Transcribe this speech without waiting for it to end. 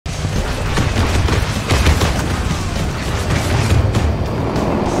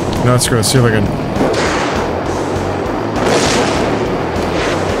No, screw it. See if I can.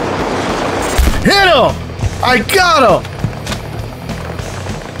 Hit him! I got him!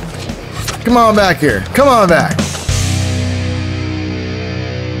 Come on back here. Come on back.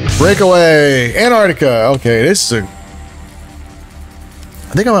 Breakaway. Antarctica. Okay, this is a... I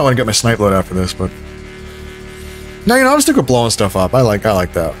think I might want to get my snipe load after this, but... No, you know, I'm still good blowing stuff up. I like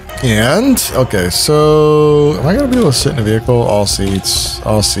that. And, okay, so... Am I going to be able to sit in a vehicle? All seats.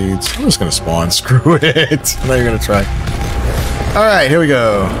 All seats. I'm just going to spawn. Screw it. I'm not even going to try. Alright, here we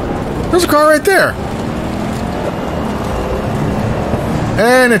go. There's a car right there.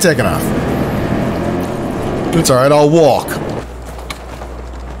 And it's taking off. It's alright, I'll walk.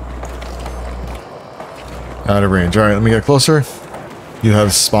 Out of range. Alright, let me get closer. You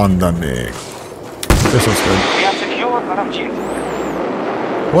have spawned on me. This looks good. We have secured an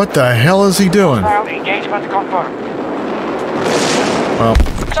objective. What the hell is he doing? Engagement confirmed. Well.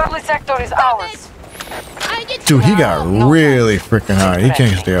 Charlie sector is ours. Dude, he got really freaking high. He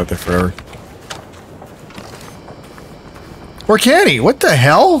can't stay out there forever. Or can he? What the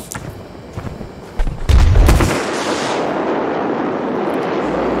hell?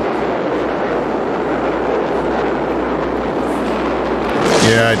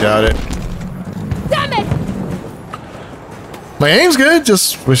 Yeah, I doubt it. Damn it! My aim's good,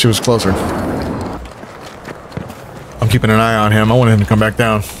 just wish it was closer. I'm keeping an eye on him. I want him to come back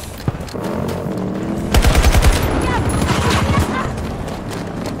down.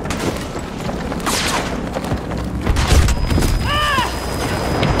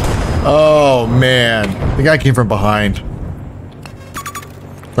 Oh, man. The guy came from behind.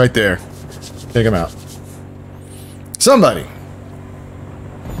 Right there. Take him out. Somebody.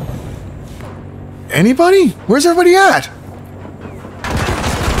 Anybody? Where's everybody at?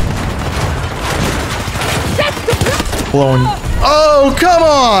 Blowing. Oh, come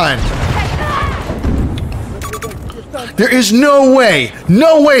on! There is no way.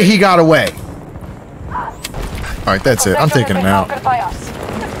 No way he got away. Alright, that's it. I'm taking him out.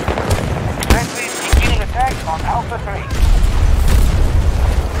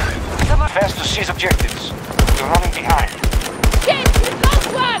 Fast to seize objectives. You're running behind. Get the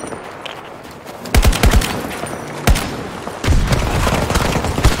last one!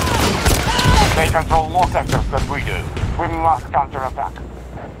 They control more sectors than we do. We must counterattack.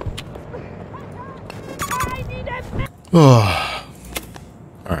 Oh.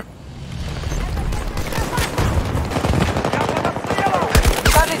 Alright.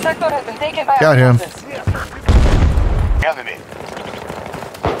 Charlie sector has been taken by Got him. Enemy.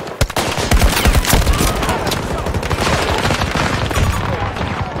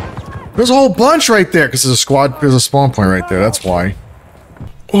 There's a whole bunch right there, because there's a squad, there's a spawn point right there, that's why.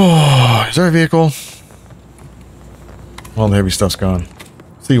 Oh, is there a vehicle? All the heavy stuff's gone.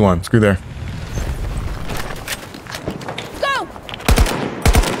 C1, screw there. Go!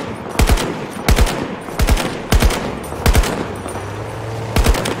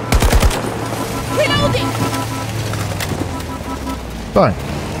 Reloading! Fine.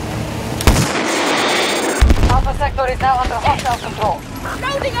 Alpha sector is now under hostile control.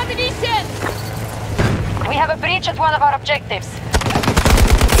 Loading ammunition! We have a breach at one of our objectives.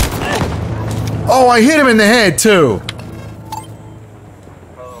 Oh, I hit him in the head, too!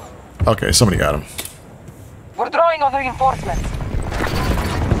 Okay, somebody got him. We're drawing on reinforcements.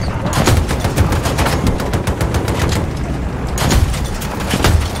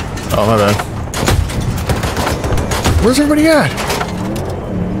 Oh, my bad. Where's everybody at?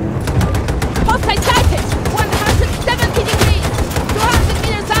 Hostile sighted! 170 degrees! 200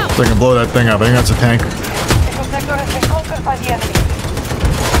 meters out! So I can blow that thing up. I think that's a tank. This sector has been conquered by the enemy.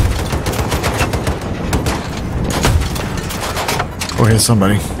 Oh, here's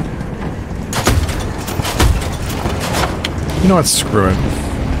somebody. You know what? Screw it.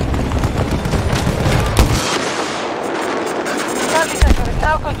 Charlie sector is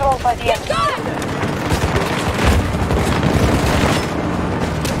now controlled by the enemy.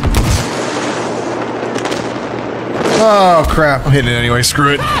 Oh, crap. I'm hitting it anyway.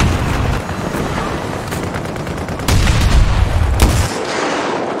 Screw it.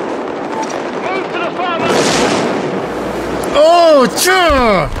 Oh,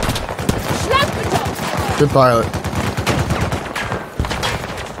 sure. Good pilot.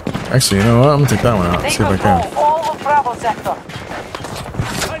 Actually, you know what? I'm gonna take that one out. They See if I control can. all of Bravo sector.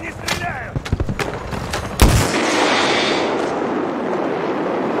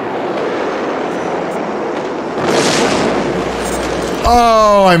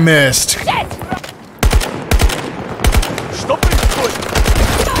 Oh, I missed.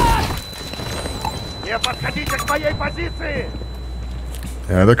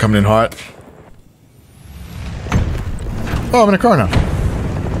 Yeah, they're coming in hot. Oh, I'm in a car now.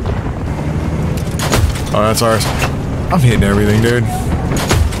 Oh, that's ours. I'm hitting everything, dude.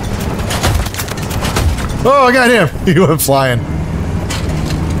 Oh, I got him. He went flying.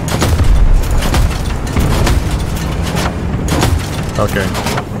 Okay.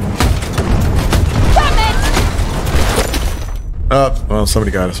 Oh, well,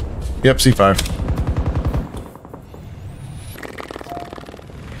 somebody got us. Yep, C5.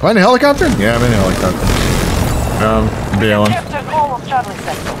 Am I in a helicopter? Yeah, I'm in a helicopter. Bailing.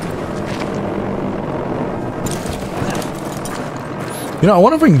 You know, I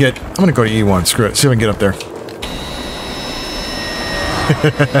wonder if we can get... I'm gonna go to E1. Screw it. See if I can get up there.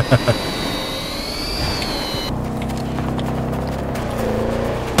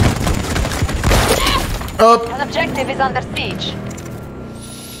 Up. An objective is under siege.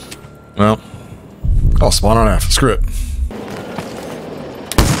 Well, I'll spawn on F. Screw it.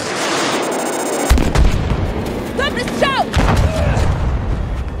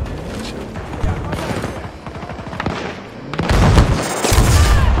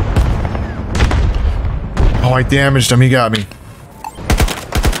 Oh, I damaged him. He got me.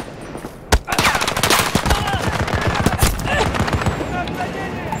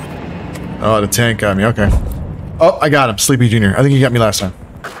 Oh, the tank got me. Okay. Oh, I got him. Sleepy Jr. I think he got me last time.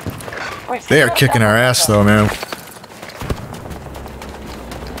 They are kicking our ass, though, man.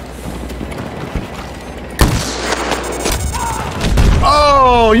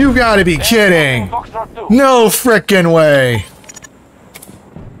 Oh, you gotta be kidding. No frickin' way.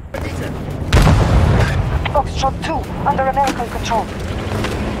 Foxtrot 2, under American control.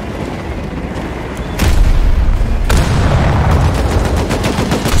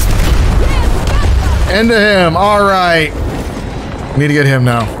 Into him. All right. Need to get him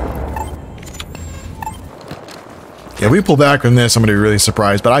now. Yeah, we pull back from this, I'm gonna be really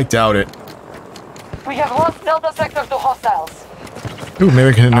surprised, but I doubt it. We have lost Delta Sector to hostiles. Ooh, maybe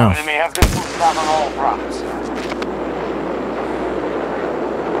I can hit now. Enemy have been put down on all fronts.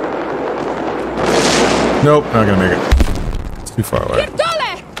 Nope, not gonna make it. It's too far away.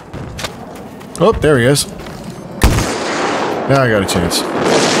 Oh, there he is. Now I got a chance.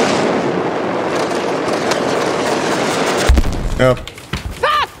 Yep.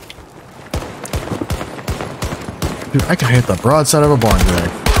 Dude, I can hit the broadside of a barn today.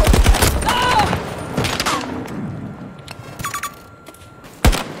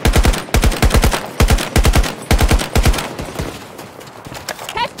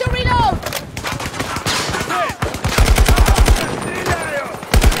 Have to reload!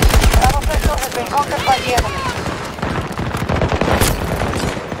 Battle sector has been conquered by the enemy.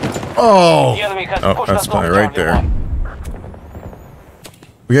 Oh! The enemy has Oh, pushed that's us fine, off right Charlie there. 1.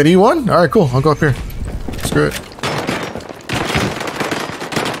 We got E1? Alright, cool. I'll go up here. Screw it.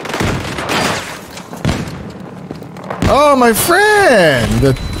 Oh, my friend!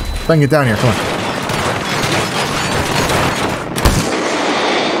 If I can get down here, come on.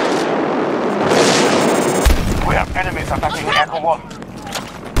 We have enemies attacking Echo 1.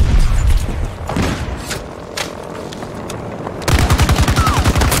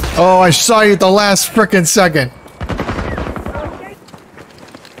 Oh, I saw you at the last frickin' second.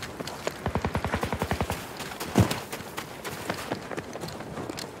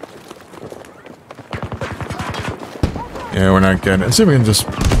 Yeah, we're not getting it. Let's see if we can just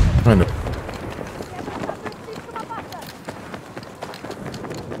find it.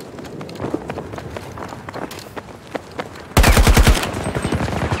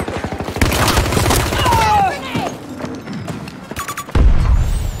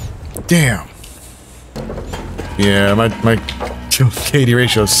 Damn. Yeah, my kill KD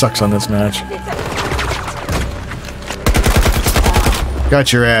ratio sucks on this match.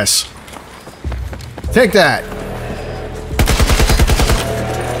 Got your ass. Take that.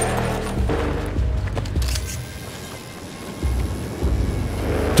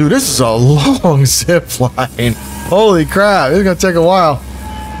 Dude, this is a long zip line. Holy crap, it's gonna take a while.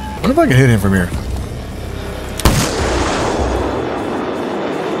 I wonder if I can hit him from here.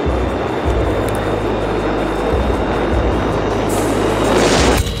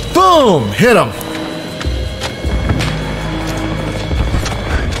 Boom! Hit him.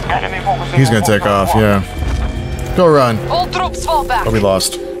 He's gonna take off, yeah. Go run. All troops fall back. Oh, we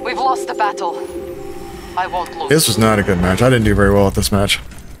lost. We've lost the battle. I won't lose. This was not a good match. I didn't do very well at this match.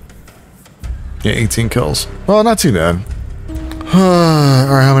 Yeah, 18 kills. Well, not too bad.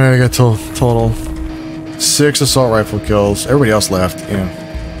 Alright, how many did I get total? 6 assault rifle kills. Everybody else left, yeah.